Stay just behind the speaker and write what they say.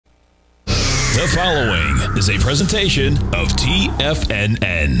The following is a presentation of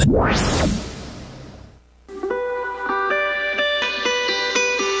TFNN.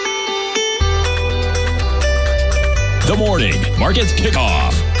 The Morning Market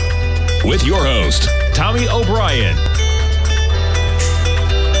Kickoff with your host, Tommy O'Brien.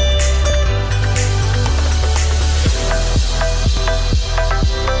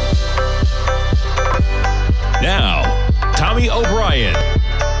 Now, Tommy O'Brien.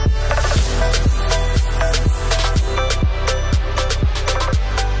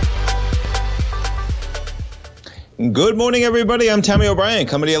 Good morning, everybody. I'm Tommy O'Brien,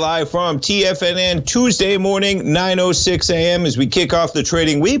 coming to you live from TFNN Tuesday morning, 9:06 a.m. as we kick off the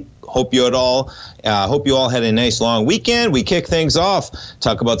trading week. Hope you all had a nice long weekend. We kick things off,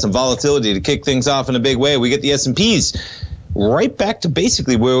 talk about some volatility to kick things off in a big way. We get the S&Ps right back to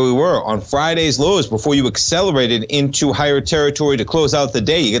basically where we were on Friday's lows before you accelerated into higher territory to close out the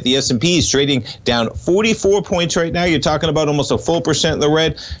day. You get the S&Ps trading down 44 points right now. You're talking about almost a full percent in the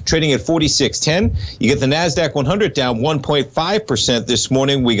red, trading at 46.10. You get the NASDAQ 100 down 1.5% this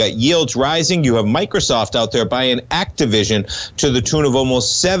morning. We got yields rising. You have Microsoft out there buying Activision to the tune of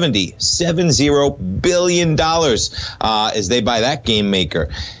almost $70 billion as they buy that game maker.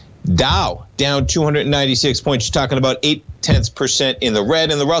 Dow down 296 points. You're talking about 0.8% in the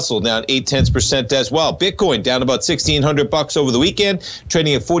red, and the Russell down 0.8% as well. Bitcoin down about $1,600 over the weekend,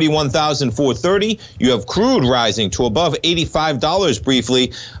 trading at 41,430. You have crude rising to above $85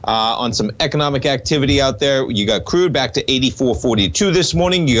 briefly on some economic activity out there. You got crude back to 84.42 this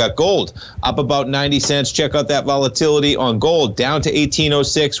morning. You got gold up about 90 cents. Check out that volatility on gold, down to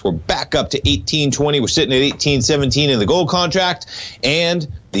 18.06. We're back up to 18.20. We're sitting at 18.17 in the gold contract, and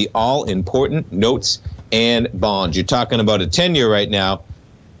the all-important notes and bonds. You're talking about a 10-year right now.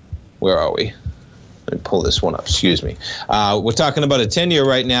 Where are we? Let me pull this one up. Excuse me. We're talking about a 10-year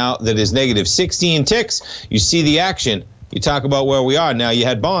right now that is negative 16 ticks. You see the action. You talk about where we are. Now, you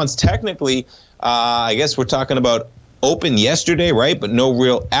had bonds. Technically, I guess we're talking about open yesterday, right? But no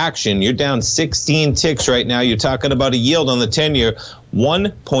real action. You're down 16 ticks right now. You're talking about a yield on the 10-year,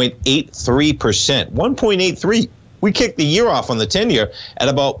 1.83%. 1.83. We kicked the year off on the 10-year at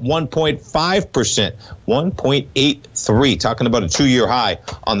about 1.5%, 1.83, talking about a two-year high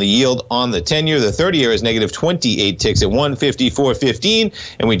on the yield on the 10-year. The 30-year is negative 28 ticks at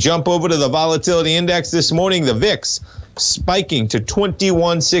 154.15. And we jump over to the volatility index this morning, the VIX, spiking to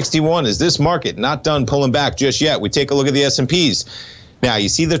 2161. Is this market not done pulling back just yet? We take a look at the S&Ps. Now, you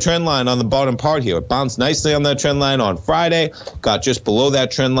see the trend line on the bottom part here. It bounced nicely on that trend line on Friday, got just below that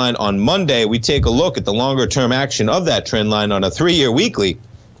trend line on Monday. We take a look at the longer-term action of that trend line on a 3-year weekly.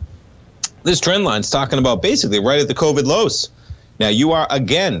 This trend line's talking about basically right at the COVID lows. Now, you are,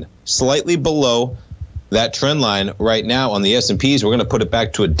 again, slightly below that trend line right now on the S&Ps. We're going to put it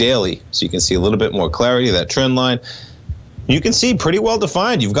back to a daily so you can see a little bit more clarity of that trend line. You can see pretty well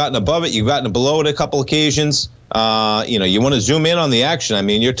defined. You've gotten above it. You've gotten below it a couple occasions. You want to zoom in on the action. I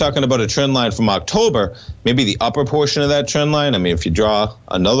mean, you're talking about a trend line from October, maybe the upper portion of that trend line. I mean, if you draw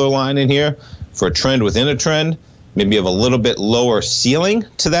another line in here for a trend within a trend, maybe you have a little bit lower ceiling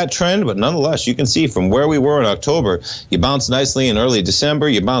to that trend, but nonetheless, you can see from where we were in October, you bounced nicely in early December,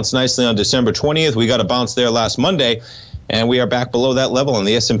 you bounced nicely on December 20th. We got a bounce there last Monday, and we are back below that level on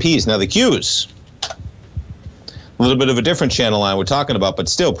the S&Ps. Now, the Qs, a little bit of a different channel line we're talking about, but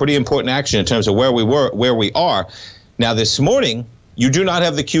still pretty important action in terms of where we were, where we are. Now, this morning, you do not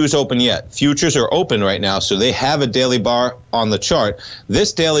have the Qs open yet. Futures are open right now, so they have a daily bar on the chart.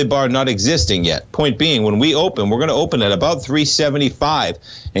 This daily bar not existing yet. Point being, when we open, we're going to open at about 375,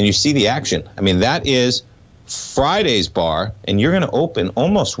 and you see the action. I mean, that is Friday's bar, and you're going to open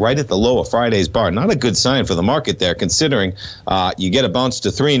almost right at the low of Friday's bar. Not a good sign for the market there, considering you get a bounce to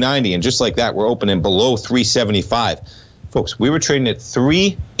 390, and just like that, we're opening below 375. Folks, we were trading at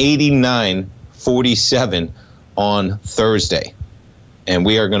 389.47 on Thursday, and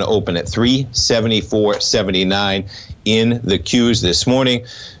we are going to open at 374.79 in the Qs this morning.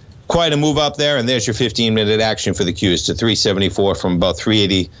 Quite a move up there, and there's your 15-minute action for the Qs to 374 from about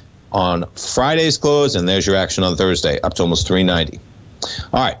 380 on Friday's close, and there's your action on Thursday, up to almost 390.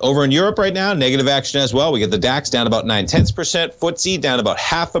 All right, over in Europe right now, negative action as well. We get the DAX down about 0.9%, FTSE down about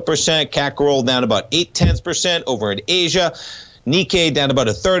 0.5%, CAC roll down about 0.8%. Over in Asia, Nikkei down about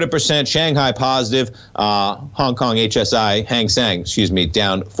 1/3%, Shanghai positive, Hong Kong HSI, Hang Seng,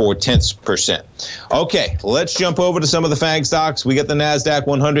 down 0.4%. Okay, let's jump over to some of the FANG stocks. We get the NASDAQ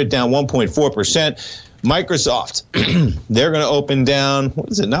 100 down 1.4%. Microsoft, they're going to open down, what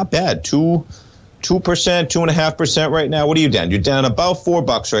is it, not bad, 2%, 2.5% right now. What are you down? You're down about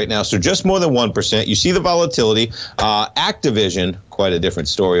 $4 right now, so just more than 1%. You see the volatility. Activision, quite a different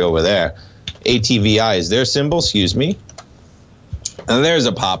story over there. ATVI is their symbol, excuse me. And there's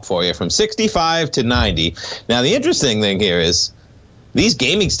a pop for you from 65 to 90. Now, the interesting thing here is these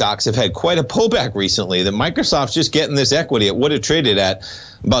gaming stocks have had quite a pullback recently. That Microsoft's just getting this equity at what it traded at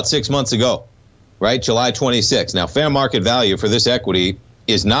about 6 months ago, right? July 26. Now, fair market value for this equity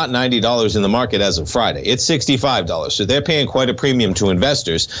is not $90 in the market as of Friday. It's $65. So they're paying quite a premium to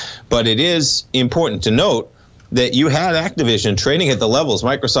investors. But it is important to note that you had Activision trading at the levels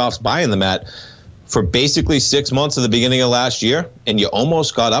Microsoft's buying them at for basically 6 months at the beginning of last year, and you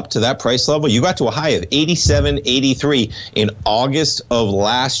almost got up to that price level. You got to a high of 87.83 in August of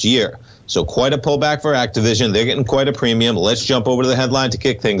last year. So quite a pullback for Activision. They're getting quite a premium. Let's jump over to the headline to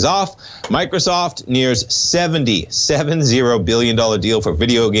kick things off. Microsoft nears $70 billion deal for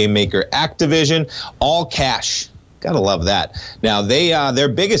video game maker Activision, all cash. Gotta love that. Now, their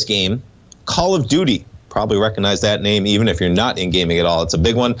biggest game, Call of Duty. Probably recognize that name even if you're not in gaming at all. It's a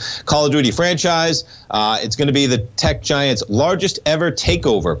big one. Call of Duty franchise. It's going to be the tech giant's largest ever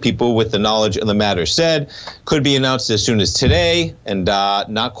takeover. People with the knowledge of the matter said could be announced as soon as today, and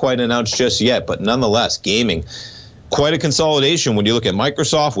not quite announced just yet. But nonetheless, gaming, quite a consolidation when you look at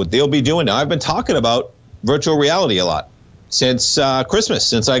Microsoft, what they'll be doing. Now, I've been talking about virtual reality a lot since Christmas,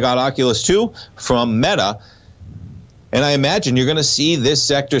 since I got Oculus 2 from Meta. And I imagine you're going to see this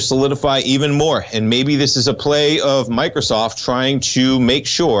sector solidify even more. And maybe this is a play of Microsoft trying to make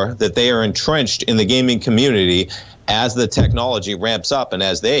sure that they are entrenched in the gaming community as the technology ramps up and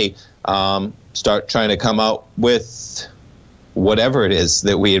as they start trying to come out with whatever it is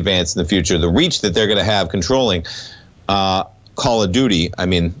that we advance in the future. The reach that they're going to have controlling Call of Duty, I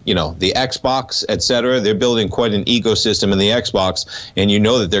mean, you know, the Xbox, et cetera, they're building quite an ecosystem in the Xbox. And you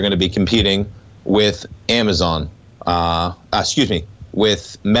know that they're going to be competing with Amazon.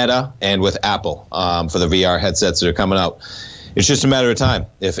 With Meta and with Apple for the VR headsets that are coming out. It's just a matter of time.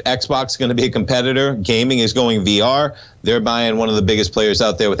 If Xbox is going to be a competitor, gaming is going VR, they're buying one of the biggest players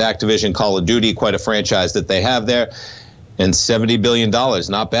out there with Activision, Call of Duty, quite a franchise that they have there, and $70 billion,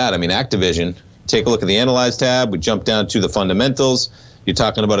 not bad. I mean, Activision, take a look at the Analyze tab. We jump down to the fundamentals. You're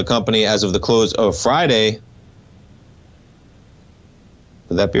talking about a company as of the close of Friday.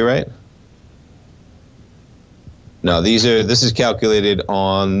 Would that be right? No, this is calculated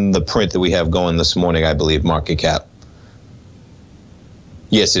on the print that we have going this morning, I believe, market cap.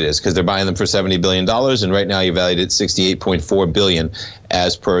 Yes, it is, because they're buying them for $70 billion, and right now you're valued at $68.4 billion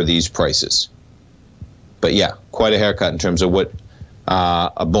as per these prices. But yeah, quite a haircut in terms of what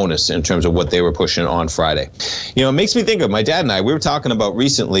a bonus in terms of what they were pushing on Friday. You know, it makes me think of my dad and I. We were talking about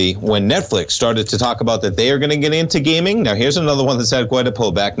recently when Netflix started to talk about that they are going to get into gaming. Now, here's another one that's had quite a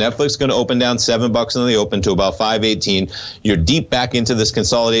pullback. Netflix going to open down $7 in the open to about $5.18. You're deep back into this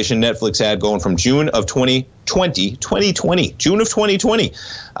consolidation Netflix had going from June of 2020.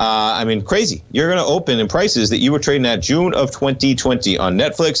 I mean, crazy. You're going to open in prices that you were trading at June of 2020 on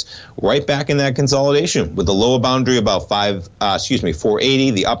Netflix, right back in that consolidation with the lower boundary about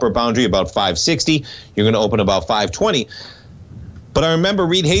 480, the upper boundary about 560. You're going to open about 520. But I remember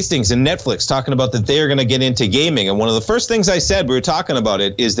Reed Hastings and Netflix talking about that they are going to get into gaming. And one of the first things I said, we were talking about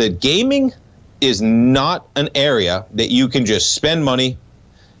it, is that gaming is not an area that you can just spend money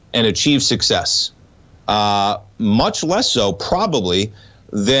and achieve success. Much less so, probably,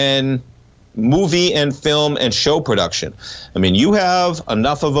 than movie and film and show production. I mean, you have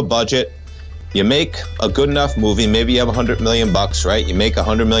enough of a budget. You make a good enough movie. Maybe you have $100 million, right? You make a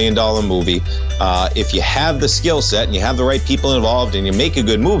 $100 million movie. If you have the skill set and you have the right people involved and you make a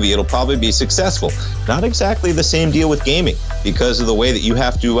good movie, it'll probably be successful. Not exactly the same deal with gaming because of the way that you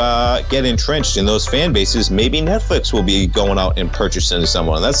have to get entrenched in those fan bases. Maybe Netflix will be going out and purchasing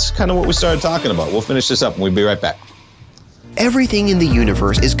someone. That's kind of what we started talking about. We'll finish this up and we'll be right back. Everything in the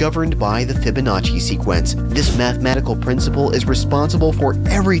universe is governed by the Fibonacci sequence. This mathematical principle is responsible for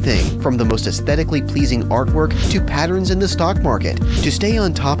everything from the most aesthetically pleasing artwork to patterns in the stock market. To stay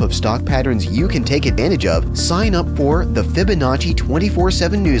on top of stock patterns you can take advantage of, sign up for the Fibonacci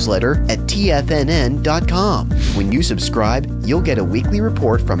 24/7 newsletter at TFNN.com. When you subscribe, you'll get a weekly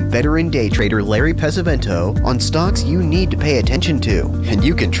report from veteran day trader Larry Pesavento on stocks you need to pay attention to. And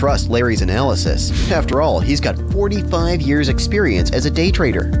you can trust Larry's analysis. After all, he's got 45 years experience as a day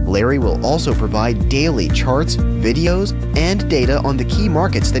trader. Larry will also provide daily charts, videos, and data on the key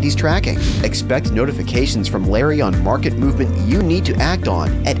markets that he's tracking. Expect notifications from Larry on market movement you need to act on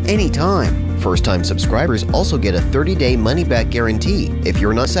at any time. First-time subscribers also get a 30-day money-back guarantee. If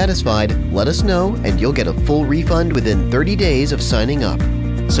you're not satisfied, let us know and you'll get a full refund within 30 days of signing up.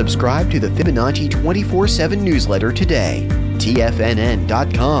 Subscribe to the Fibonacci 24/7 newsletter today.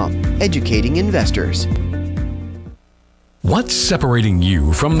 TFNN.com, educating investors. What's separating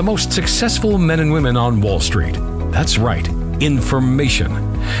you from the most successful men and women on Wall Street? That's right, information.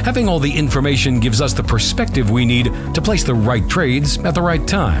 Having all the information gives us the perspective we need to place the right trades at the right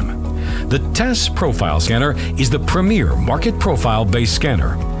time. The TAS Profile Scanner is the premier market profile-based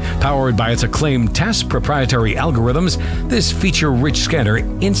scanner. Powered by its acclaimed TAS proprietary algorithms, this feature-rich scanner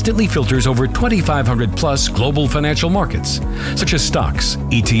instantly filters over 2,500 plus global financial markets, such as stocks,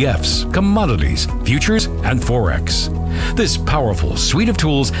 ETFs, commodities, futures, and Forex. This powerful suite of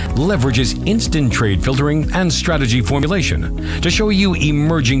tools leverages instant trade filtering and strategy formulation to show you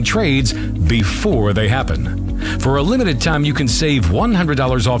emerging trades before they happen. For a limited time, you can save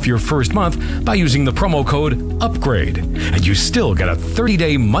 $100 off your first month by using the promo code UPGRADE, and you still get a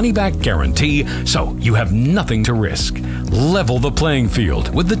 30-day money-back guarantee, so you have nothing to risk. Level the playing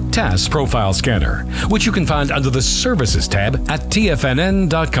field with the TAS Profile Scanner, which you can find under the Services tab at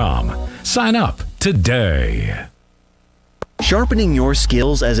TFNN.com. Sign up today. Sharpening your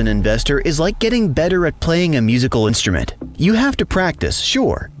skills as an investor is like getting better at playing a musical instrument. You have to practice,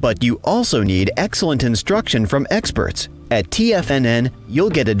 sure, but you also need excellent instruction from experts. At TFNN, you'll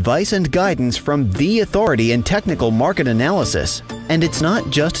get advice and guidance from the authority in technical market analysis. And it's not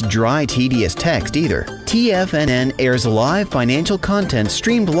just dry, tedious text either. TFNN airs live financial content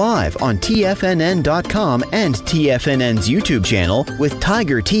streamed live on TFNN.com and TFNN's YouTube channel with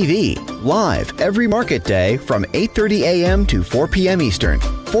Tiger TV, live every market day from 8:30 a.m. to 4 p.m. Eastern,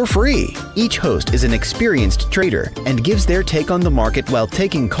 for free. Each host is an experienced trader and gives their take on the market while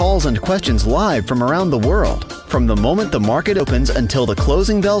taking calls and questions live from around the world. From the moment the market opens until the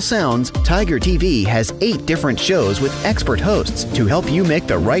closing bell sounds, Tiger TV has 8 different shows with expert hosts to help you make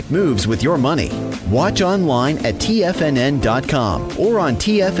the right moves with your money. Watch online at TFNN.com or on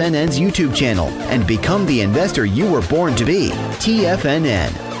TFNN's YouTube channel and become the investor you were born to be.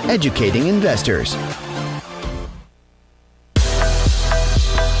 TFNN, educating investors.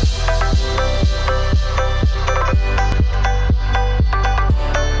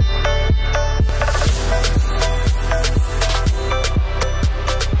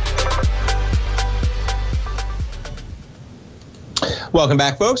 Welcome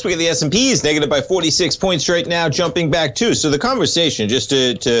back, folks. We got the S&Ps negative by 46 points right now, jumping back too. So the conversation, just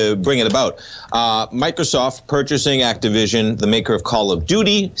to bring it about, Microsoft purchasing Activision, the maker of Call of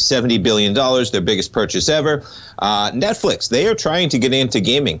Duty, $70 billion, their biggest purchase ever. Netflix, they are trying to get into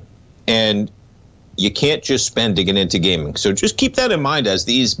gaming, and you can't just spend to get into gaming. So just keep that in mind as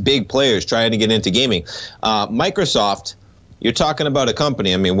these big players trying to get into gaming. Microsoft, you're talking about a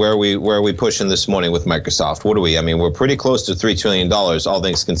company. I mean, where are we pushing this morning with Microsoft? What are we? I mean, we're pretty close to $3 trillion, all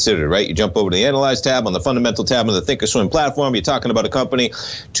things considered, right? You jump over to the Analyze tab on the Fundamental tab on the Thinkorswim platform. You're talking about a company,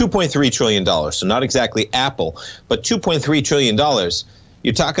 $2.3 trillion. So not exactly Apple, but $2.3 trillion.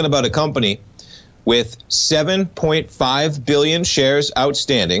 You're talking about a company with 7.5 billion shares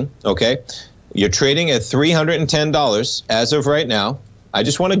outstanding, okay? You're trading at $310 as of right now. I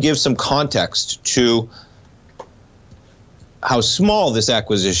just want to give some context to how small this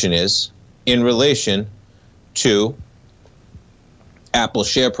acquisition is in relation to Apple's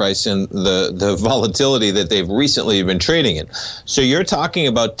share price and the volatility that they've recently been trading in. So you're talking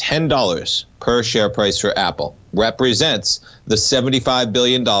about $10 per share price for Apple. Represents the $75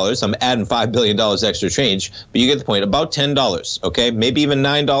 billion. I'm adding $5 billion extra change, but you get the point. About $10, okay? Maybe even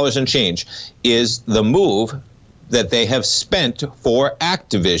 $9 and change is the move that they have spent for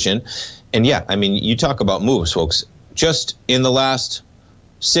Activision. And yeah, I mean, you talk about moves, folks. Just in the last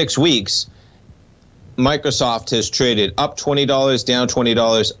 6 weeks, Microsoft has traded up $20, down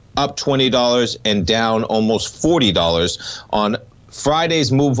 $20, up $20, and down almost $40. On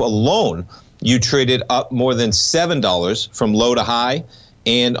Friday's move alone, you traded up more than $7 from low to high.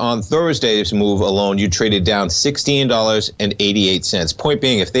 And on Thursday's move alone, you traded down $16.88. Point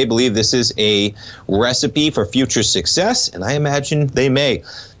being, if they believe this is a recipe for future success, and I imagine they may,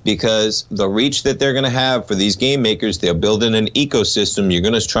 because the reach that they're going to have for these game makers, they're building an ecosystem. You're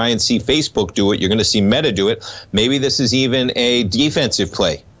going to try and see Facebook do it. You're going to see Meta do it. Maybe this is even a defensive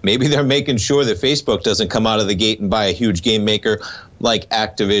play. Maybe they're making sure that Facebook doesn't come out of the gate and buy a huge game maker like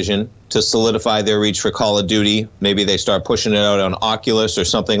Activision to solidify their reach for Call of Duty. Maybe they start pushing it out on Oculus or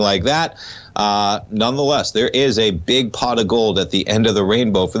something like that. Nonetheless, there is a big pot of gold at the end of the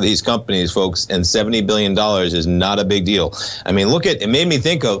rainbow for these companies, folks, and $70 billion is not a big deal. I mean, look at, it made me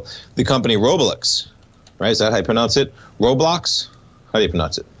think of the company Roblox, right? Is that how you pronounce it? Roblox? How do you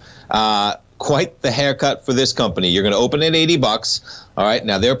pronounce it? quite the haircut for this company. You're going to open at $80. All right.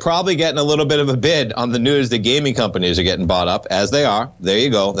 Now, they're probably getting a little bit of a bid on the news that gaming companies are getting bought up, as they are. There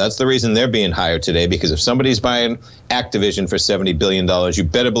you go. That's the reason they're being higher today, because if somebody's buying Activision for $70 billion, you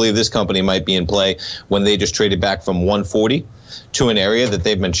better believe this company might be in play when they just traded back from 140 to an area that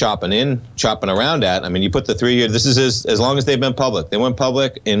they've been chopping around at. I mean, you put the 3 year, this is as long as they've been public. They went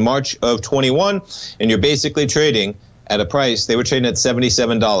public in March of 21, and you're basically trading at a price, they were trading at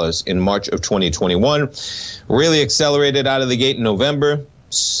 $77 in March of 2021. Really accelerated out of the gate in November.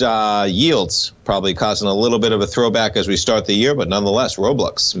 Yields probably causing a little bit of a throwback as we start the year, but nonetheless,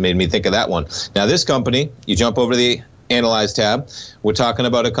 Roblox made me think of that one. Now, this company, you jump over to the Analyze tab, we're talking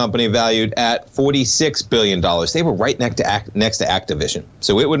about a company valued at $46 billion. They were right next to Activision.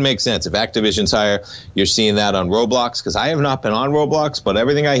 So it would make sense. If Activision's higher, you're seeing that on Roblox, because I have not been on Roblox, but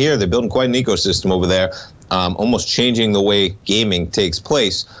everything I hear, they're building quite an ecosystem over there, almost changing the way gaming takes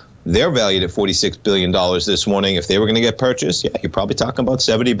place. They're valued at $46 billion this morning. If they were going to get purchased, yeah, you're probably talking about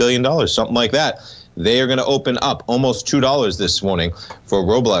 $70 billion, something like that. They are going to open up almost $2 this morning for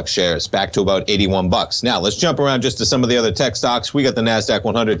Roblox shares, back to about $81. Now, let's jump around just to some of the other tech stocks. We got the NASDAQ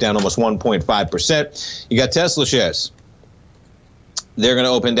 100 down almost 1.5%. You got Tesla shares. They're going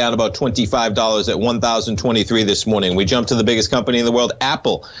to open down about $25 at $1,023 this morning. We jump to the biggest company in the world,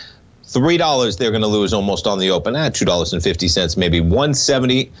 Apple. $3 they're going to lose almost on the open at $2.50, maybe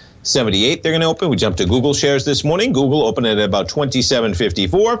 $170.78 they're going to open. We jump to Google shares this morning. Google opened at about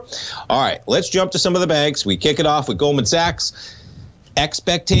 $27.54. All right, let's jump to some of the banks. We kick it off with Goldman Sachs.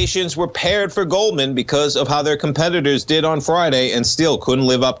 Expectations were paired for Goldman because of how their competitors did on Friday and still couldn't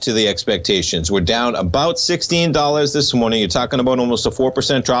live up to the expectations. We're down about $16 this morning. You're talking about almost a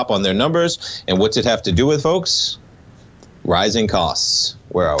 4% drop on their numbers. And what's it have to do with, folks? Rising costs.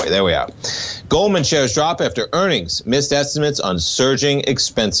 Where are we? There we are. Goldman shares drop after earnings missed estimates on surging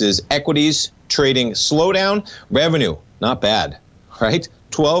expenses. Equities trading slowdown. Revenue, not bad, right?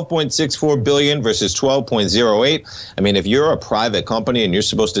 $12.64 billion versus $12.08. I mean, if you're a private company and you're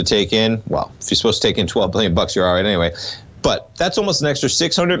supposed to take in, well, if you're supposed to take in $12 billion, you're all right anyway. But that's almost an extra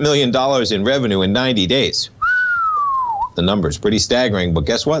 $600 million in revenue in 90 days. The number's pretty staggering, but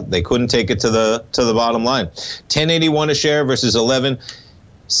guess what? They couldn't take it to the bottom line. $10.81 a share versus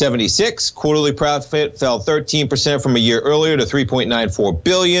 $11.76. Quarterly profit fell 13% from a year earlier to $3.94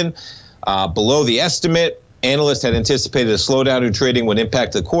 billion. Below the estimate. Analysts had anticipated a slowdown in trading would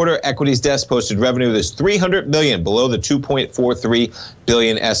impact the quarter. Equities desk posted revenue that's $300 million below the $2.43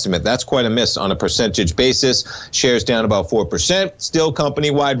 billion estimate. That's quite a miss on a percentage basis. Shares down about 4%. Still,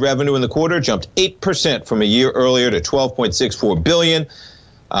 company-wide revenue in the quarter jumped 8% from a year earlier to $12.64 billion.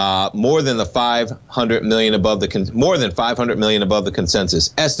 More than $500 million above the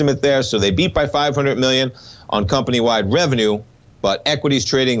consensus estimate there. So they beat by $500 million on company-wide revenue. But equities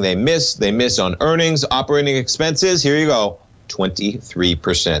trading, they miss on earnings, operating expenses. Here you go, 23%,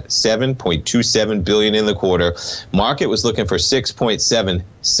 $7.27 billion in the quarter. Market was looking for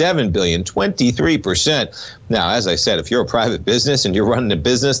 $6.77 billion, 23%. Now, as I said, if you're a private business and you're running a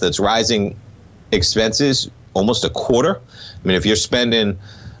business that's rising expenses almost a quarter, I mean, if you're spending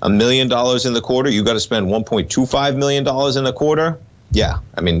 $1 million in the quarter, you got to spend $1.25 million in the quarter. Yeah,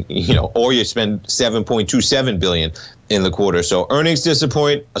 I mean, or you spend $7.27 billion in the quarter. So earnings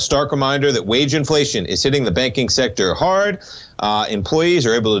disappoint. A stark reminder that wage inflation is hitting the banking sector hard. Employees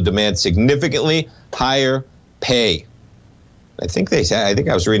are able to demand significantly higher pay. I think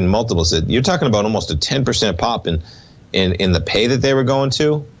I was reading multiples. You're talking about almost a 10% pop in the pay that they were going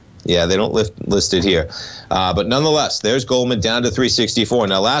to. Yeah, they don't list it here. But nonetheless, there's Goldman down to 364.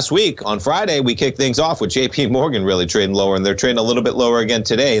 Now, last week on Friday, we kicked things off with JP Morgan really trading lower, and they're trading a little bit lower again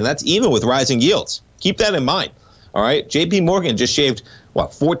today. And that's even with rising yields. Keep that in mind. All right. JP Morgan just shaved,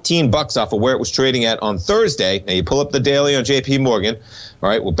 $14 off of where it was trading at on Thursday. Now, you pull up the daily on JP Morgan. All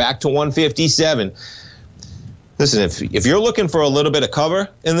right. We're back to 157. Listen, if you're looking for a little bit of cover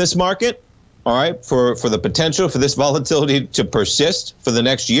in this market, all right, for the potential for this volatility to persist for the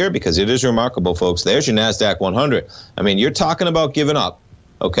next year, because it is remarkable, folks. There's your NASDAQ 100. I mean, you're talking about giving up,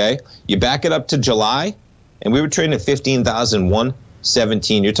 okay? You back it up to July, and we were trading at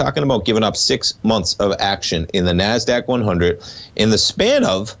 15,117. You're talking about giving up 6 months of action in the NASDAQ 100 in the span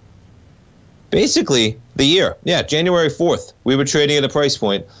of basically the year. Yeah, January 4th, we were trading at a price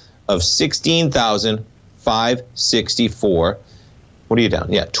point of 16,564. What are you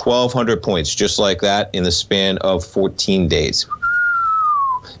down? Yeah, 1,200 points, just like that in the span of 14 days.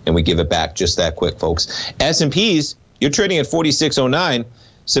 And we give it back just that quick, folks. S&Ps, you're trading at 46.09.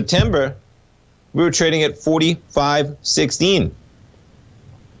 September, we were trading at 45.16.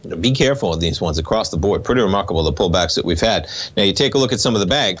 Be careful of these ones across the board. Pretty remarkable, the pullbacks that we've had. Now, you take a look at some of the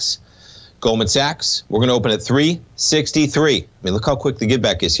banks. Goldman Sachs, we're going to open at 363. I mean, look how quick the give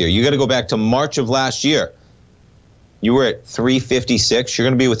back is here. You got to go back to March of last year. You were at 356. You're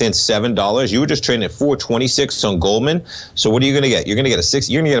going to be within $7. You were just trading at 426 on Goldman. So what are you going to get? You're going to get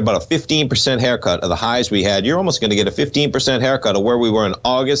you're going to get about a 15% haircut of the highs we had. You're almost going to get a 15% haircut of where we were in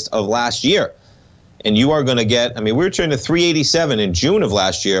August of last year. And you are going to get, I mean, we were trading at 387 in June of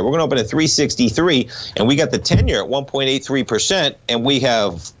last year. We're going to open at 363, and we got the 10-year at 1.83%, and we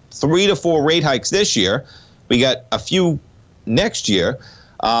have 3 to 4 rate hikes this year. We got a few next year.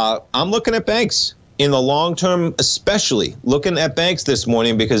 I'm looking at banks in the long term, especially looking at banks this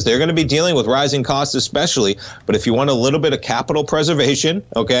morning because they're going to be dealing with rising costs especially. But if you want a little bit of capital preservation,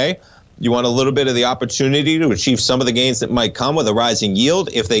 okay, you want a little bit of the opportunity to achieve some of the gains that might come with a rising yield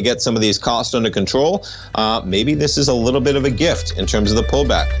if they get some of these costs under control, maybe this is a little bit of a gift in terms of the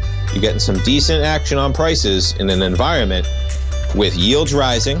pullback. You're getting some decent action on prices in an environment with yields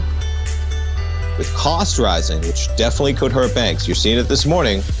rising, with costs rising, which definitely could hurt banks. You're seeing it this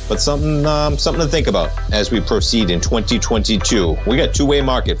morning, but something to think about as we proceed in 2022. We got two-way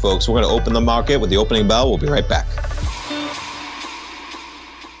market, folks. We're going to open the market with the opening bell. We'll be right back.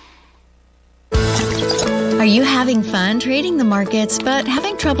 Are you having fun trading the markets, but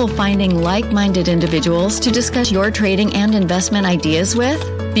having trouble finding like-minded individuals to discuss your trading and investment ideas with?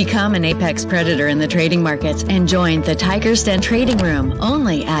 Become an apex predator in the trading markets and join the Tiger's Den Trading Room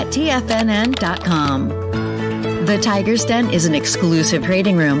only at TFNN.com. The Tiger's Den is an exclusive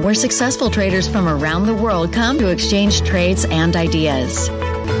trading room where successful traders from around the world come to exchange trades and ideas.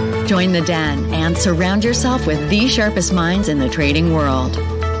 Join the den and surround yourself with the sharpest minds in the trading world.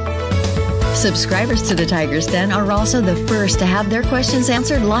 Subscribers to the Tiger's Den are also the first to have their questions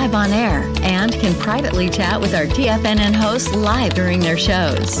answered live on air and can privately chat with our TFNN hosts live during their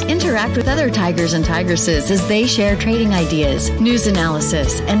shows. Interact with other Tigers and Tigresses as they share trading ideas, news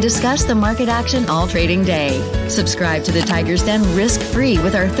analysis, and discuss the market action all trading day. Subscribe to the Tiger's Den risk-free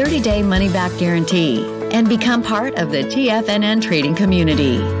with our 30-day money-back guarantee and become part of the TFNN trading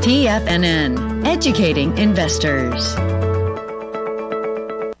community. TFNN, educating investors.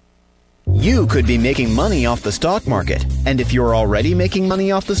 You could be making money off the stock market. And if you're already making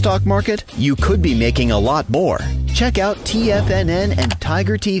money off the stock market, you could be making a lot more. Check out TFNN and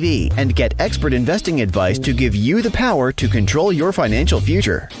Tiger TV and get expert investing advice to give you the power to control your financial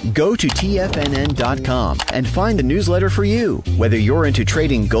future. Go to TFNN.com and find the newsletter for you. Whether you're into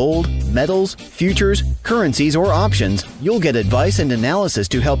trading gold, metals, futures, currencies, or options, you'll get advice and analysis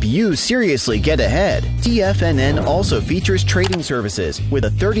to help you seriously get ahead. TFNN also features trading services with a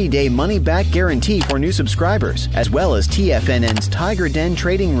 30-day money-back guarantee for new subscribers, as well as TFNN's Tiger Den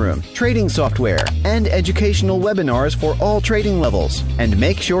Trading Room, trading software, and educational webinars for all trading levels. And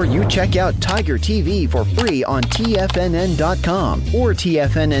make sure you check out Tiger TV for free on TFNN.com or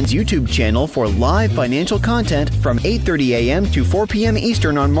TFNN's YouTube channel for live financial content from 8:30 a.m. to 4 p.m.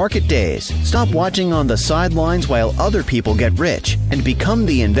 Eastern on market days. Stop watching on the sidelines while other people get rich and become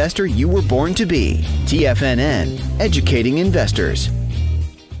the investor you were born to be. TFNN, educating investors.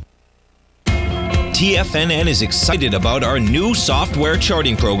 TFNN is excited about our new software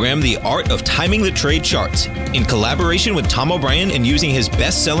charting program, The Art of Timing the Trade Charts. In collaboration with Tom O'Brien and using his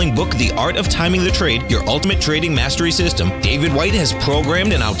best-selling book, The Art of Timing the Trade, Your Ultimate Trading Mastery System, David White has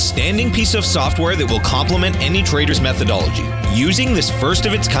programmed an outstanding piece of software that will complement any trader's methodology. Using this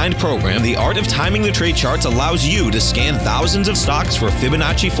first-of-its-kind program, The Art of Timing the Trade Charts allows you to scan thousands of stocks for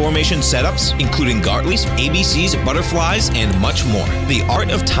Fibonacci formation setups, including Gartleys, ABCs, butterflies, and much more. The Art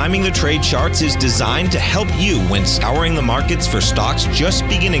of Timing the Trade Charts is designed to help you when scouring the markets for stocks just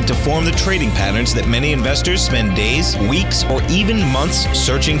beginning to form the trading patterns that many investors spend days, weeks, or even months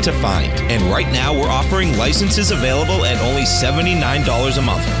searching to find. And right now, we're offering licenses available at only $79 a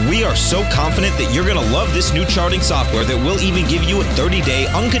month. We are so confident that you're going to love this new charting software that will even give you a 30-day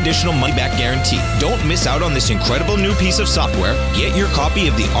unconditional money-back guarantee. Don't miss out on this incredible new piece of software. Get your copy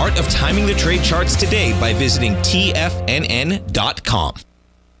of The Art of Timing the Trade Charts today by visiting TFNN.com.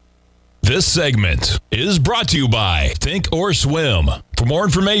 This segment is brought to you by Thinkorswim. For more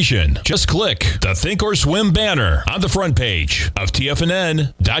information, just click the Thinkorswim banner on the front page of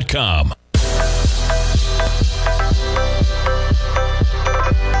TFNN.com.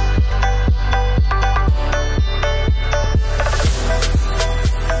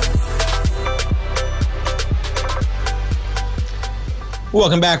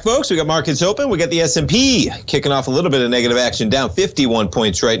 Welcome back, folks. We got markets open. We got the S&P kicking off a little bit of negative action, down 51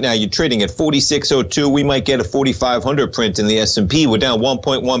 points right now. You're trading at 4602. We might get a 4,500 print in the S&P. We're down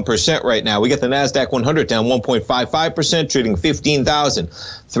 1.1% right now. We got the NASDAQ 100 down 1.55%, trading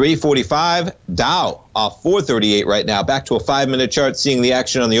 15,345. Dow off 438 right now. Back to a 5-minute chart, seeing the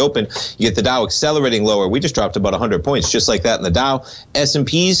action on the open. You get the Dow accelerating lower. We just dropped about 100 points, just like that in the Dow.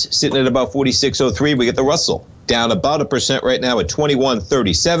 S&P's sitting at about 4603. We get the Russell down about 1% right now at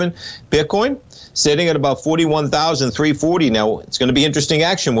 2137. Bitcoin sitting at about 41,340. Now, it's going to be interesting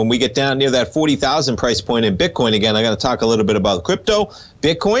action when we get down near that 40,000 price point in Bitcoin. Again, I'm going to talk a little bit about crypto,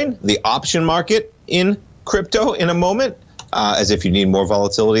 Bitcoin, the option market in crypto in a moment, as if you need more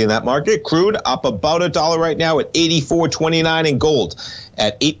volatility in that market. Crude up about $1 right now at 84.29, and gold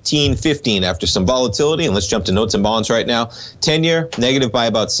at 18.15 after some volatility. And let's jump to notes and bonds right now. 10-year negative by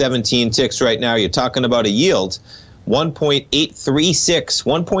about 17 ticks right now. You're talking about a yield 1.836.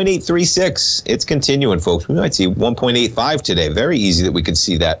 1.836. It's continuing, folks. We might see 1.85 today. Very easy that we could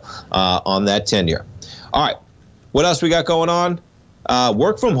see that on that 10-year. All right. What else we got going on?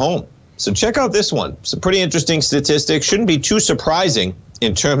 Work from home. So check out this one. Some pretty interesting statistics. Shouldn't be too surprising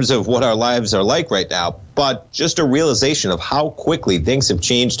in terms of what our lives are like right now, but just a realization of how quickly things have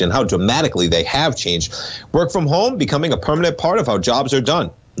changed and how dramatically they have changed. Work from home becoming a permanent part of how jobs are done.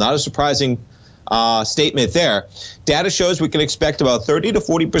 Not a surprising statement there. Data shows we can expect about 30 to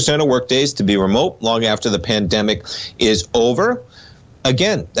 40% of workdays to be remote long after the pandemic is over.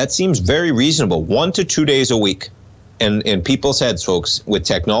 Again, that seems very reasonable. 1 to 2 days a week. And in people's heads, folks, with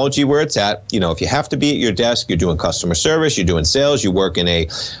technology where it's at, you know, if you have to be at your desk, you're doing customer service, you're doing sales, you work in a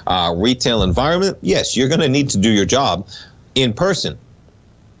retail environment, yes, you're going to need to do your job in person.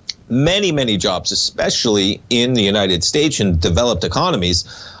 Many, many jobs, especially in the United States and developed economies,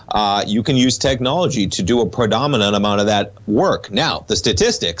 you can use technology to do a predominant amount of that work. Now, the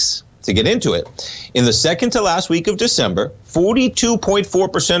statistics, to get into it, in the second to last week of December,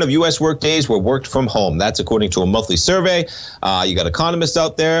 42.4% of U.S. workdays were worked from home. That's according to a monthly survey. You got economists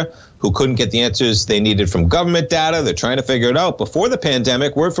out there who couldn't get the answers they needed from government data. They're trying to figure it out. Before the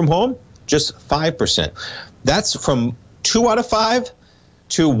pandemic, work from home, just 5%. That's from 2 out of 5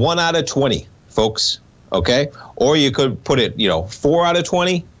 to 1 out of 20, folks, okay? Or you could put it, 4 out of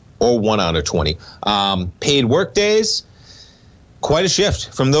 20 or 1 out of 20. Paid work days, quite a shift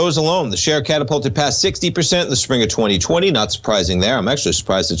from those alone. The share catapulted past 60% in the spring of 2020. Not surprising there. I'm actually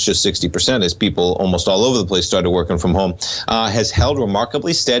surprised it's just 60% as people almost all over the place started working from home. Has held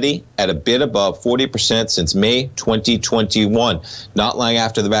remarkably steady at a bit above 40% since May 2021. Not long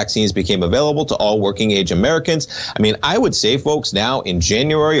after the vaccines became available to all working age Americans. I mean, I would say, folks, now in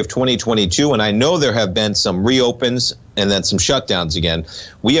January of 2022, and I know there have been some reopens and then some shutdowns again,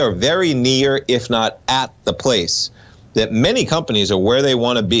 we are very near, if not at the place that many companies are where they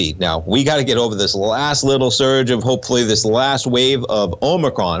want to be. Now, we got to get over this last little surge of hopefully this last wave of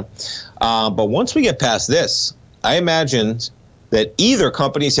Omicron. But once we get past this, I imagine that either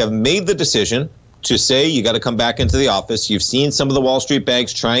companies have made the decision to say you got to come back into the office. You've seen some of the Wall Street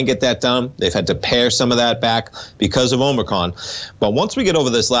banks try and get that done. They've had to pare some of that back because of Omicron. But once we get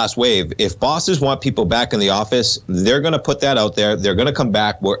over this last wave, if bosses want people back in the office, they're going to put that out there. They're going to come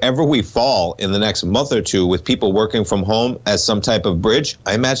back wherever we fall in the next month or two with people working from home as some type of bridge.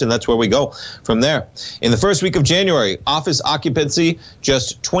 I imagine that's where we go from there. In the first week of January, office occupancy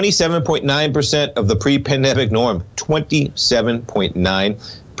just 27.9% of the pre-pandemic norm. 27.9%.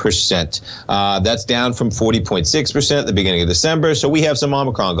 That's down from 40.6% at the beginning of December. So we have some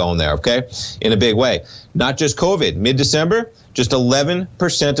Omicron going there, okay, in a big way. Not just COVID. Mid-December, just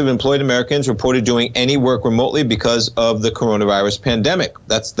 11% of employed Americans reported doing any work remotely because of the coronavirus pandemic.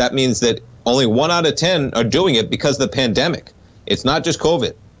 That means that only 1 out of 10 are doing it because of the pandemic. It's not just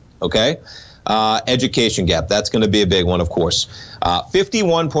COVID, okay? Education gap, that's going to be a big one, of course.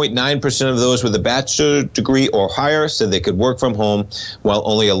 51.9% of those with a bachelor's degree or higher said they could work from home, while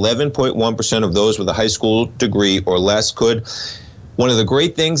only 11.1% of those with a high school degree or less could. One of the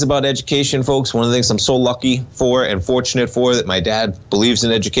great things about education, folks, one of the things I'm so lucky for and fortunate for, that my dad believes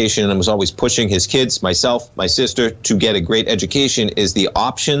in education and was always pushing his kids, myself, my sister, to get a great education, is the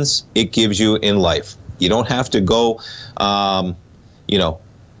options it gives you in life. You don't have to go,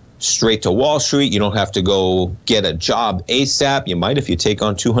 straight to Wall Street. You don't have to go get a job ASAP. You might if you take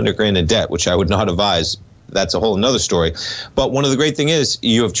on $200,000 in debt, which I would not advise. That's a whole nother story. But one of the great things is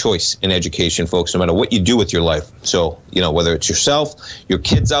you have choice in education, folks, no matter what you do with your life. So, whether it's yourself, your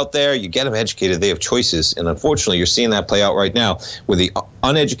kids out there, you get them educated, they have choices. And unfortunately, you're seeing that play out right now where the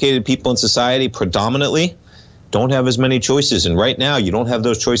uneducated people in society predominantly don't have as many choices. And right now, you don't have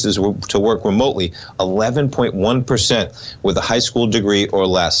those choices to work remotely. 11.1% with a high school degree or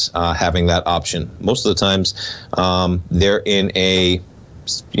less having that option. Most of the times, they're in a,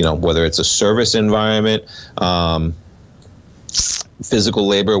 whether it's a service environment, physical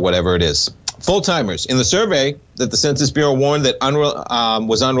labor, whatever it is. Full-timers. In the survey that the Census Bureau warned that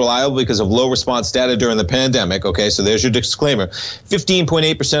was unreliable because of low response data during the pandemic, okay, so there's your disclaimer.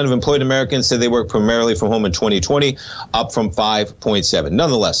 15.8% of employed Americans said they work primarily from home in 2020, up from 5.7.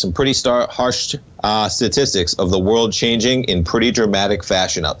 Nonetheless, some pretty harsh statistics of the world changing in pretty dramatic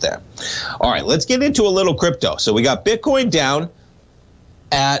fashion out there. All right, let's get into a little crypto. So we got Bitcoin down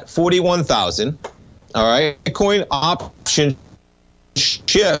at 41,000. All right, Bitcoin option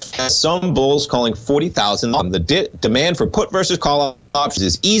shift has some bulls calling 40,000. The demand for put versus call options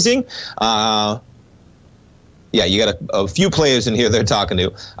is easing. Yeah, you got a few players in here they're talking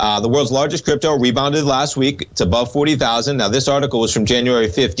to. The world's largest crypto rebounded last week. It's above 40,000. Now, this article was from January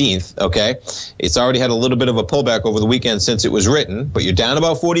 15th, okay? It's already had a little bit of a pullback over the weekend since it was written, but you're down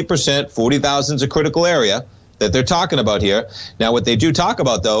about 40%. 40,000 is a critical area that they're talking about here. Now, what they do talk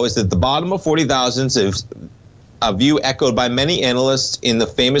about, though, is that the bottom of 40,000 is a view echoed by many analysts in the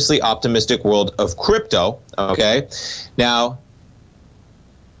famously optimistic world of crypto, okay? Now,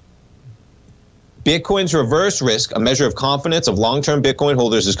 Bitcoin's reverse risk, a measure of confidence of long-term Bitcoin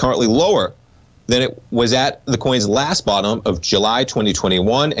holders, is currently lower than it was at the coin's last bottom of July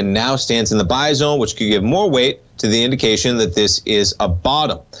 2021 and now stands in the buy zone, which could give more weight to the indication that this is a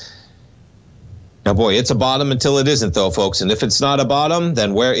bottom. Now, boy, it's a bottom until it isn't, though, folks. And if it's not a bottom,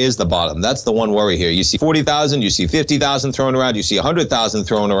 then where is the bottom? That's the one worry here. You see 40,000, you see 50,000 thrown around, you see 100,000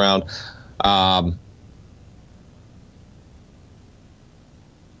 thrown around.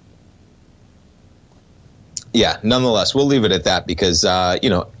 Yeah, nonetheless, we'll leave it at that because, you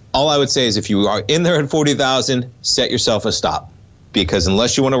know, all I would say is if you are in there at 40,000, set yourself a stop. Because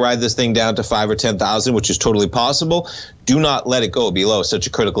unless you want to ride this thing down to 5,000 or 10,000, which is totally possible, do not let it go below such a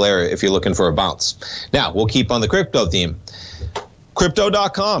critical area if you're looking for a bounce. Now, we'll keep on the crypto theme.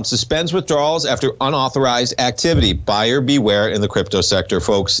 Crypto.com suspends withdrawals after unauthorized activity. Buyer beware in the crypto sector,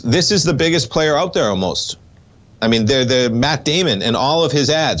 folks. This is the biggest player out there almost. I mean, they're Matt Damon and all of his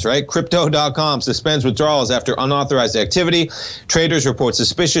ads, right? Crypto.com suspends withdrawals after unauthorized activity. Traders report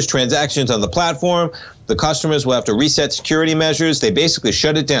suspicious transactions on the platform. The customers will have to reset security measures. They basically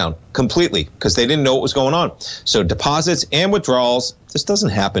shut it down completely because they didn't know what was going on. So deposits and withdrawals, this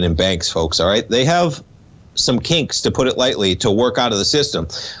doesn't happen in banks, folks, all right? They have some kinks, to put it lightly, to work out of the system.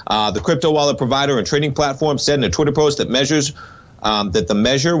 The crypto wallet provider and trading platform said in a Twitter post that that the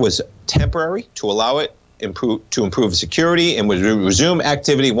measure was temporary to allow it to improve security and would resume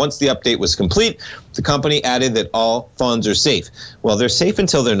activity once the update was complete. The company added that all funds are safe. Well, they're safe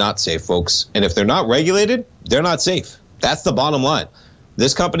until they're not safe, folks. And if they're not regulated, they're not safe. That's the bottom line.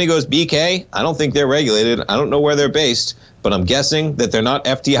 This company goes BK. I don't think they're regulated. I don't know where they're based, but I'm guessing that they're not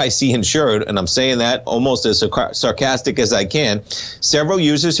FDIC insured, and I'm saying that almost as sarcastic as I can. Several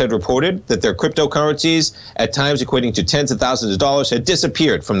users had reported that their cryptocurrencies, at times equating to tens of thousands of dollars, had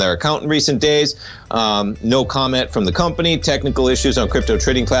disappeared from their account in recent days. No comment from the company. Technical issues on crypto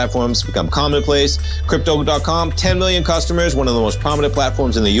trading platforms become commonplace. Crypto.com, 10 million customers, one of the most prominent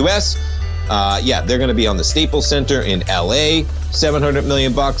platforms in the U.S., yeah, they're going to be on the Staples Center in LA, $700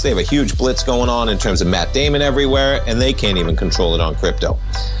 million bucks. They have a huge blitz going on in terms of Matt Damon everywhere, and they can't even control it on crypto.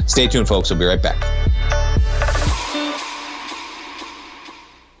 Stay tuned, folks. We'll be right back.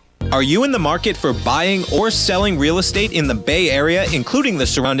 Are you in the market for buying or selling real estate in the Bay Area, including the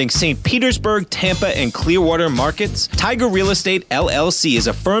surrounding St. Petersburg, Tampa, and Clearwater markets? Tiger Real Estate LLC is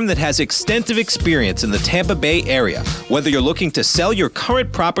a firm that has extensive experience in the Tampa Bay area. Whether you're looking to sell your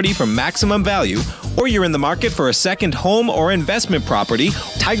current property for maximum value, or you're in the market for a second home or investment property,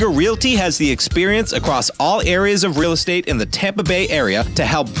 Tiger Realty has the experience across all areas of real estate in the Tampa Bay area to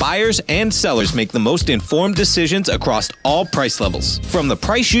help buyers and sellers make the most informed decisions across all price levels. From the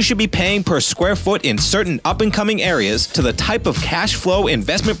price you should be paying per square foot in certain up-and-coming areas to the type of cash flow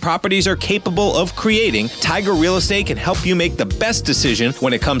investment properties are capable of creating, Tiger Real Estate can help you make the best decision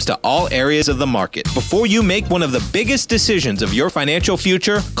when it comes to all areas of the market. Before you make one of the biggest decisions of your financial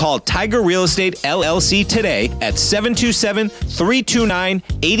future, call Tiger Real Estate LLC today at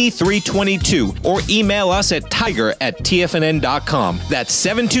 727-329-8322 or email us at tiger@tfnn.com. That's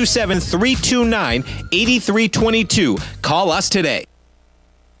 727-329-8322. Call us today.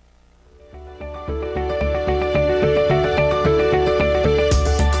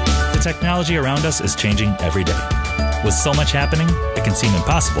 The technology around us is changing every day. With so much happening, it can seem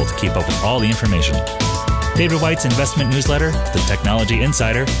impossible to keep up with all the information. David White's investment newsletter, The Technology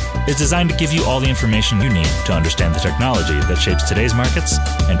Insider, is designed to give you all the information you need to understand the technology that shapes today's markets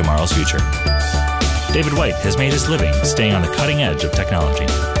and tomorrow's future. David White has made his living staying on the cutting edge of technology.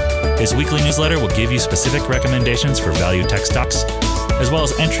 His weekly newsletter will give you specific recommendations for value tech stocks, as well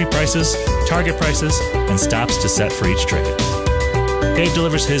as entry prices, target prices, and stops to set for each trade. Dave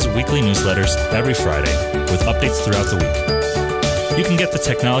delivers his weekly newsletters every Friday with updates throughout the week. You can get the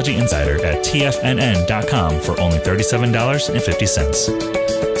Technology Insider at TFNN.com for only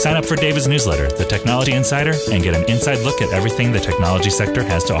 $37.50. Sign up for David's newsletter, The Technology Insider, and get an inside look at everything the technology sector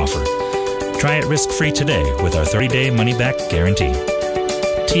has to offer. Try it risk-free today with our 30-day money-back guarantee.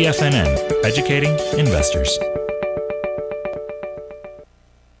 TFNN, educating investors.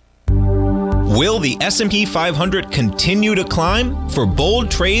 Will the S&P 500 continue to climb? For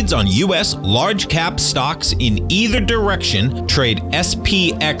bold trades on U.S. large-cap stocks in either direction, trade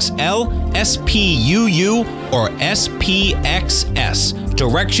SPXL, SPUU, or SPXS.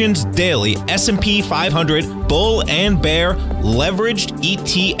 Directions Daily S&P 500 Bull and Bear Leveraged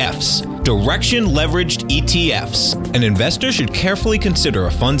ETFs. Direction Leveraged ETFs. An investor should carefully consider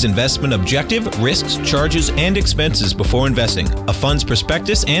a fund's investment objective, risks, charges, and expenses before investing. A fund's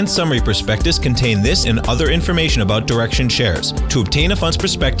prospectus and summary prospectus contain this and other information about Direction shares. To obtain a fund's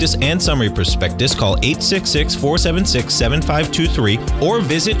prospectus and summary prospectus, call 866-476-7523 or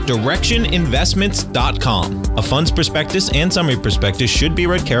visit directioninvestments.com. A fund's prospectus and summary prospectus should be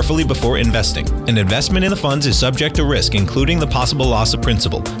read carefully before investing. An investment in the funds is subject to risk, including the possible loss of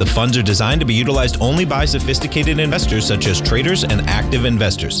principal. The funds are designed to be utilized only by sophisticated investors such as traders and active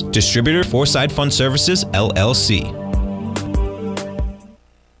investors. Distributor Foreside Fund Services, LLC.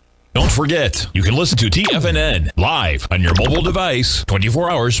 Don't forget, you can listen to TFNN live on your mobile device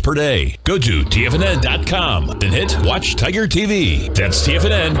 24 hours per day. Go to TFNN.com, then hit Watch Tiger TV. That's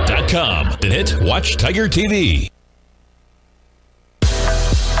TFNN.com, then hit Watch Tiger TV.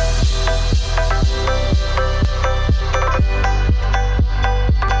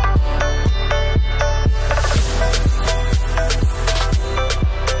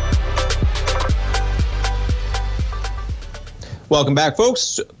 Welcome back,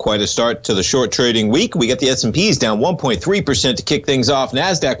 folks. Quite a start to the short trading week. We got the S&Ps down 1.3% to kick things off.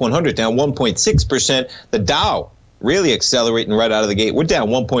 NASDAQ 100 down 1.6%. The Dow really accelerating right out of the gate. We're down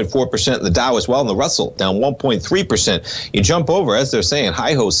 1.4% in the Dow as well, and the Russell down 1.3%. You jump over, as they're saying,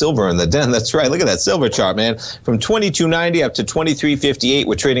 hi-ho silver in the den. That's right. Look at that silver chart, man. From 22.90 up to 23.58.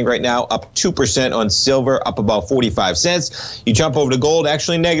 We're trading right now up 2% on silver, up about 45 cents. You jump over to gold,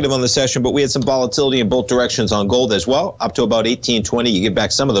 actually negative on the session, but we had some volatility in both directions on gold as well, up to about 18.20. You get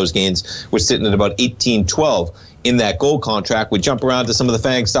back some of those gains. We're sitting at about 18.12 in that gold contract. We jump around to some of the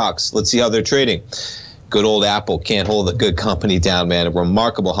FANG stocks. Let's see how they're trading. Good old Apple can't hold a good company down, man.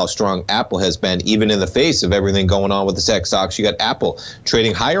 Remarkable how strong Apple has been, even in the face of everything going on with the tech stocks. You got Apple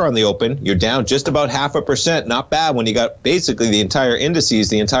trading higher on the open. You're down just about 0.5%. Not bad when you got basically the entire indices,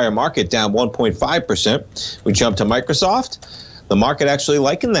 the entire market down 1.5%. We jump to Microsoft. The market actually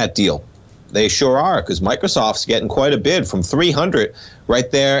liking that deal. They sure are, because Microsoft's getting quite a bid from 300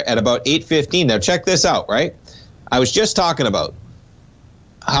 right there at about 815. Now check this out, right? I was just talking about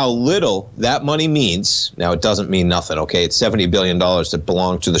how little that money means. Now, it doesn't mean nothing, okay? It's $70 billion that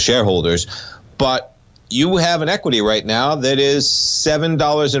belong to the shareholders. But you have an equity right now that is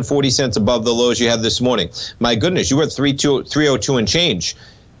 $7.40 above the lows you had this morning. My goodness, you were at 302 and change.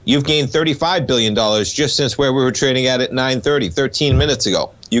 You've gained $35 billion just since where we were trading at 9:30, 13 minutes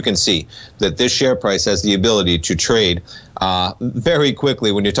ago. You can see that this share price has the ability to trade very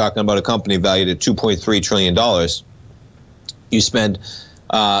quickly when you're talking about a company valued at $2.3 trillion. You spend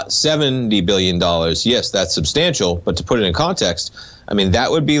 $70 billion. Yes, that's substantial, but to put it in context, I mean, that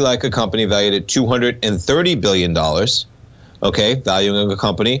would be like a company valued at $230 billion, okay, valuing a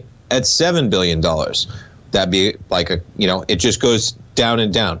company at $7 billion. That'd be like a, it just goes down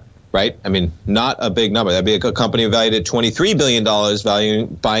and down, right? I mean, not a big number. That'd be a company valued at $23 billion,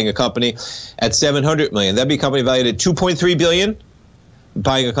 buying a company at $700 million. That'd be a company valued at $2.3 billion,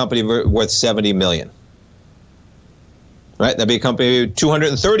 buying a company worth $70 million. Right, that'd be a company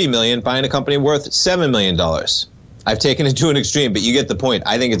 $230 million buying a company worth $7 million. I've taken it to an extreme, but you get the point.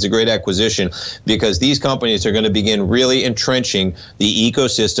 I think it's a great acquisition because these companies are going to begin really entrenching the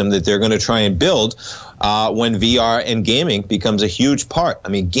ecosystem that they're going to try and build when VR and gaming becomes a huge part. I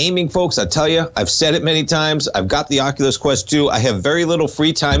mean, gaming, folks, I tell you, I've said it many times. I've got the Oculus Quest 2. I have very little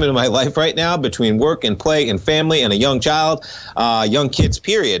free time in my life right now between work and play and family and a young child, young kids,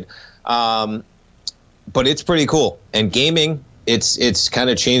 period. But it's pretty cool. And gaming, it's kind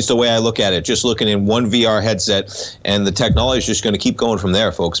of changed the way I look at it. Just looking in one VR headset, and the technology is just going to keep going from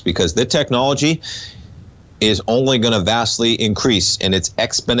there, folks, because the technology,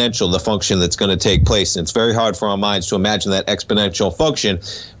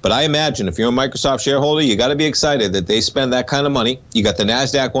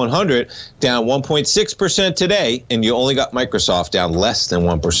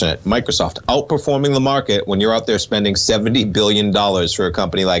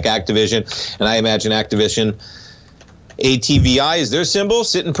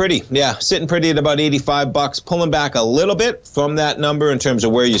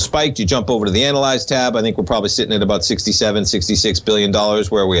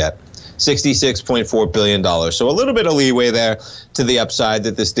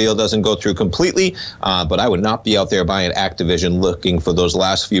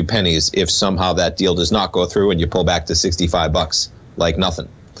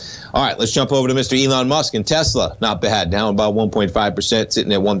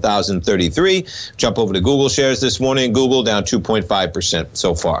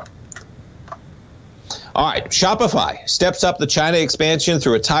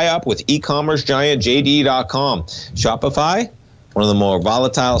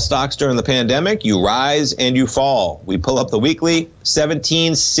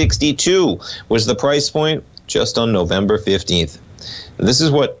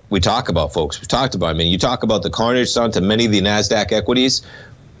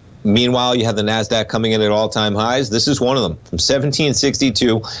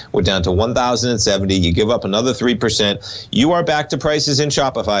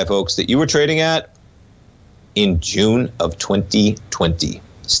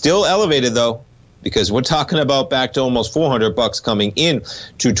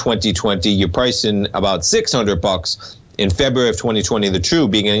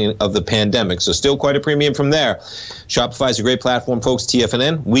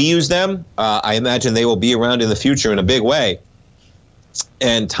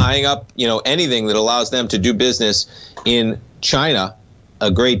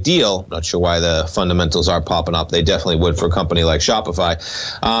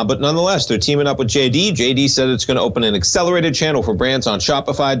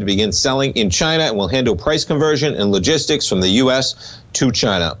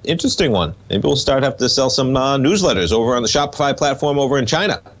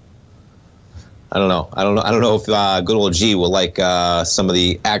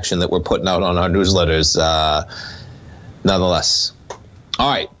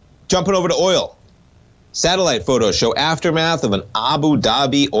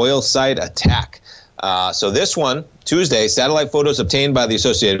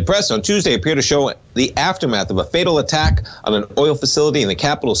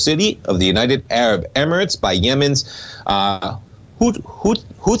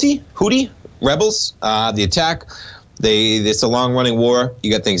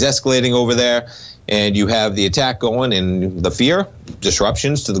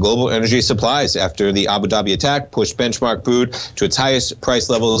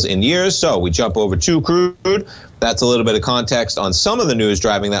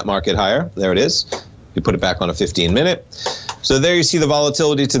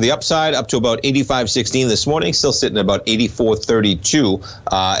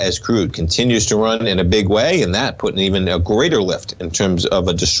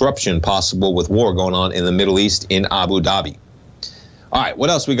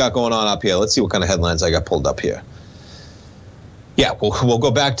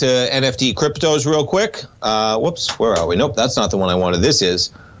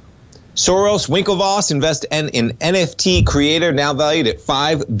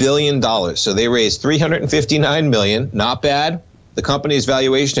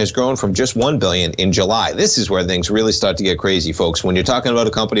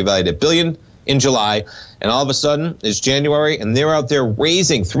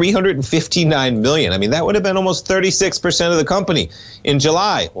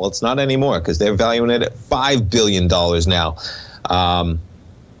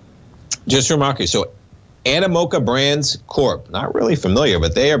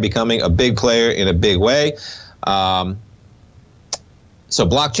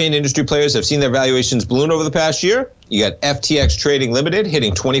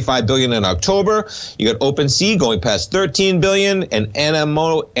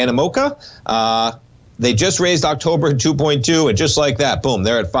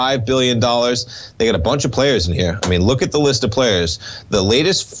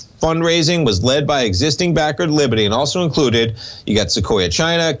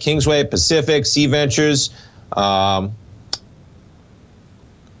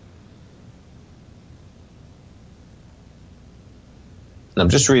 I'm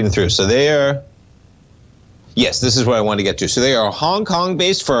just reading through. So they are, yes, this is what I want to get to. So they are a Hong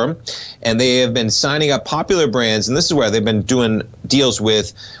Kong-based firm, and they have been signing up popular brands, and this is where they've been doing deals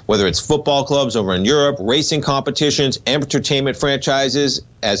with, whether it's football clubs over in Europe, racing competitions, entertainment franchises,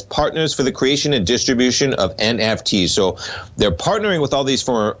 as partners for the creation and distribution of NFTs. So they're partnering with all these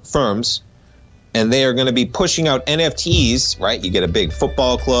firms, and they are going to be pushing out NFTs, right? You get a big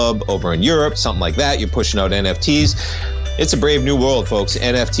football club over in Europe, something like that. You're pushing out NFTs. It's a brave new world, folks,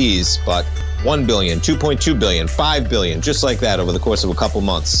 NFTs, but 1 billion, 2.2 billion, 5 billion, just like that over the course of a couple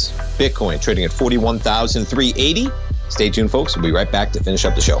months. Bitcoin trading at 41,380. Stay tuned, folks. We'll be right back to finish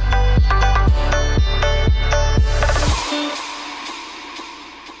up the show.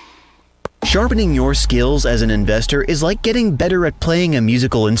 Sharpening your skills as an investor is like getting better at playing a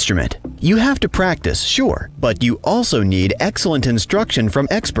musical instrument. You have to practice, sure, but you also need excellent instruction from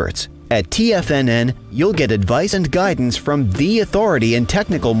experts. At TFNN, you'll get advice and guidance from the authority in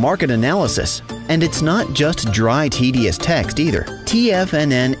technical market analysis. And it's not just dry, tedious text either.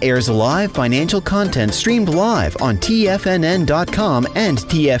 TFNN airs live financial content streamed live on TFNN.com and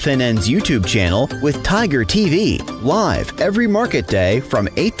TFNN's YouTube channel with Tiger TV, live every market day from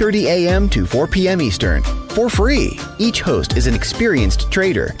 8:30 a.m. to 4 p.m. Eastern. For free. Each host is an experienced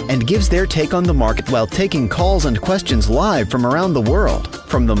trader and gives their take on the market while taking calls and questions live from around the world.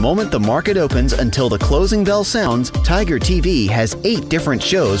 From the moment the market opens until the closing bell sounds, Tiger TV has 8 different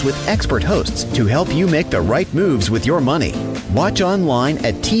shows with expert hosts to help you make the right moves with your money. Watch online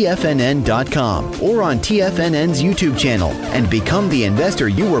at TFNN.com or on TFNN's YouTube channel and become the investor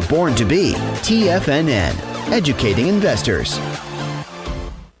you were born to be. TFNN, educating investors.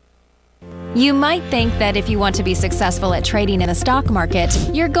 You might think that if you want to be successful at trading in the stock market,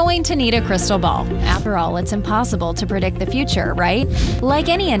 you're going to need a crystal ball. After all, it's impossible to predict the future, right? Like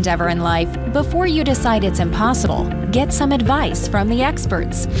any endeavor in life, before you decide it's impossible, get some advice from the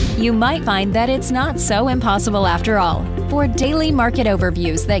experts. You might find that it's not so impossible after all. For daily market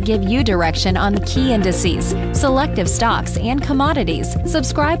overviews that give you direction on the key indices, selective stocks, and commodities,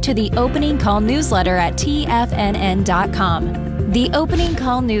 subscribe to the Opening Call newsletter at TFNN.com. The Opening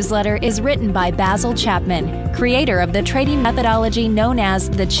Call newsletter is written by Basil Chapman, creator of the trading methodology known as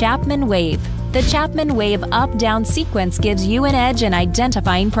the Chapman Wave. The Chapman Wave up-down sequence gives you an edge in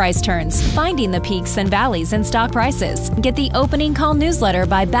identifying price turns, finding the peaks and valleys in stock prices. Get the Opening Call newsletter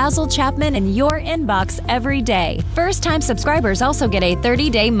by Basil Chapman in your inbox every day. First-time subscribers also get a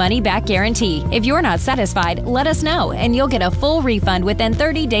 30-day money-back guarantee. If you're not satisfied, let us know, and you'll get a full refund within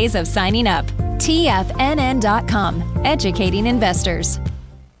 30 days of signing up. TFNN.com, educating investors.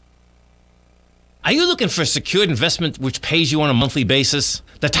 Are you looking for a secured investment which pays you on a monthly basis?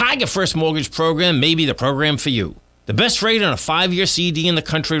 The Tiger First Mortgage Program may be the program for you. The best rate on a 5-year CD in the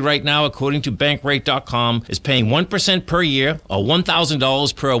country right now, according to Bankrate.com, is paying 1% per year or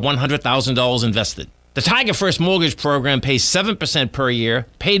 $1,000 per $100,000 invested. The Tiger First Mortgage Program pays 7% per year,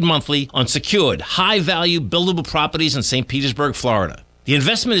 paid monthly, on secured, high-value, buildable properties in St. Petersburg, Florida. The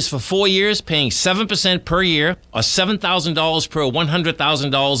investment is for 4 years, paying 7% per year or $7,000 per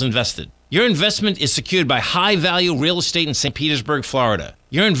 $100,000 invested. Your investment is secured by high-value real estate in St. Petersburg, Florida.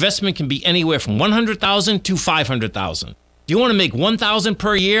 Your investment can be anywhere from $100,000 to $500,000. Do you want to make $1,000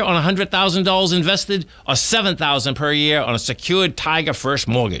 per year on $100,000 invested or $7,000 per year on a secured Tiger First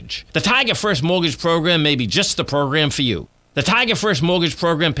mortgage? The Tiger First Mortgage Program may be just the program for you. The Tiger First Mortgage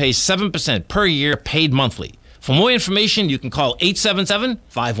Program pays 7% per year, paid monthly. For more information, you can call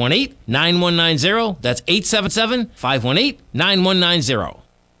 877-518-9190. That's 877-518-9190.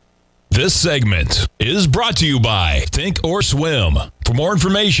 This segment is brought to you by Thinkorswim. For more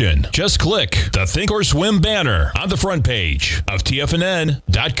information, just click the Thinkorswim banner on the front page of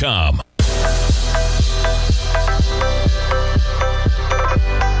TFNN.com.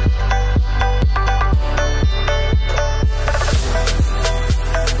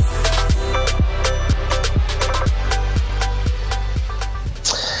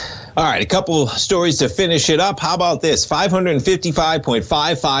 All right, a couple stories to finish it up. How about this?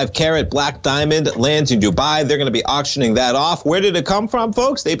 555.55 carat black diamond lands in Dubai. They're going to be auctioning that off. Where did it come from,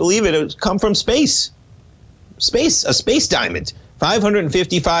 folks? They believe it come from space. A space diamond.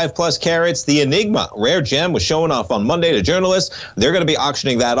 555 plus carats. The Enigma rare gem was shown off on Monday to journalists. They're going to be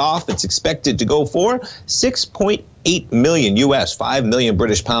auctioning that off. It's expected to go for 6.8 million US, 5 million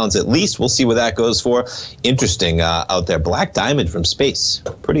British pounds at least. We'll see what that goes for. Interesting out there. Black diamond from space.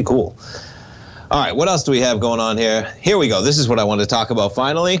 Pretty cool. All right, what else do we have going on here? Here we go. This is what I want to talk about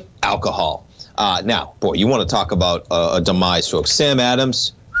finally. Alcohol. Now, boy, you want to talk about a demise, folks. Sam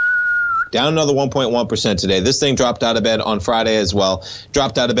Adams, down another 1.1% today. This thing dropped out of bed on Friday as well.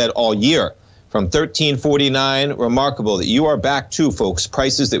 Dropped out of bed all year from $13.49. Remarkable that you are back to, folks,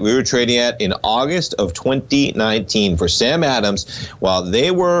 prices that we were trading at in August of 2019 for Sam Adams while they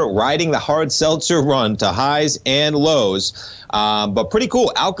were riding the hard seltzer run to highs and lows. But pretty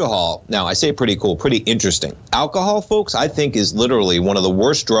cool. Alcohol. Now, I say pretty cool, pretty interesting. Alcohol, folks, I think is literally one of the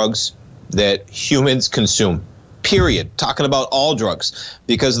worst drugs that humans consume. Period. Talking about all drugs,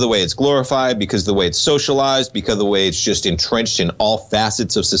 because of the way it's glorified, because of the way it's socialized, because of the way it's just entrenched in all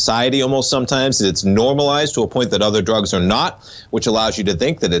facets of society almost sometimes. It's normalized to a point that other drugs are not, which allows you to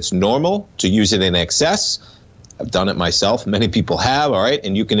think that it's normal to use it in excess. I've done it myself. Many people have, all right?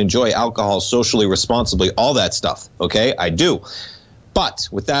 And you can enjoy alcohol socially, responsibly, all that stuff, okay? I do. But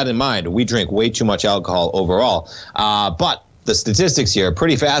with that in mind, we drink way too much alcohol overall. But the statistics here are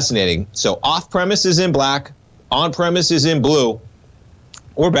pretty fascinating. So off-premise is in black. On-premise is in blue.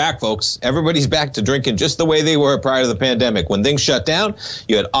 We're back, folks. Everybody's back to drinking just the way they were prior to the pandemic. When things shut down,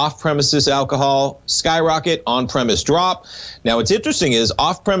 you had off-premises alcohol skyrocket, on-premise drop. Now, what's interesting is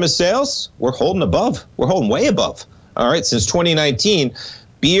off-premise sales, we're holding above. We're holding way above. All right, since 2019,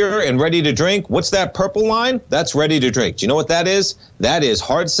 beer and ready to drink. What's that purple line? That's ready to drink. Do you know what that is? That is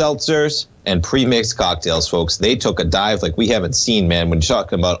hard seltzers and pre-mixed cocktails, folks. They took a dive like we haven't seen, man, when you're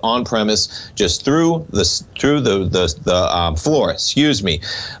talking about on-premise, just through the floor, excuse me.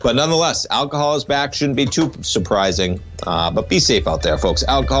 But nonetheless, alcohol is back. Shouldn't be too surprising, but be safe out there, folks.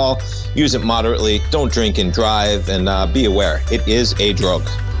 Alcohol, use it moderately. Don't drink and drive, and be aware. It is a drug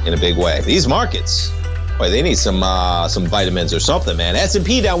in a big way. These markets, boy, they need some vitamins or something, man.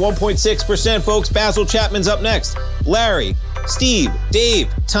 S&P down 1.6%, folks. Basil Chapman's up next. Larry, Steve,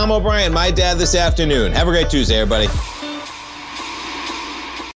 Dave, Tom O'Brien, my dad this afternoon. Have a great Tuesday, everybody.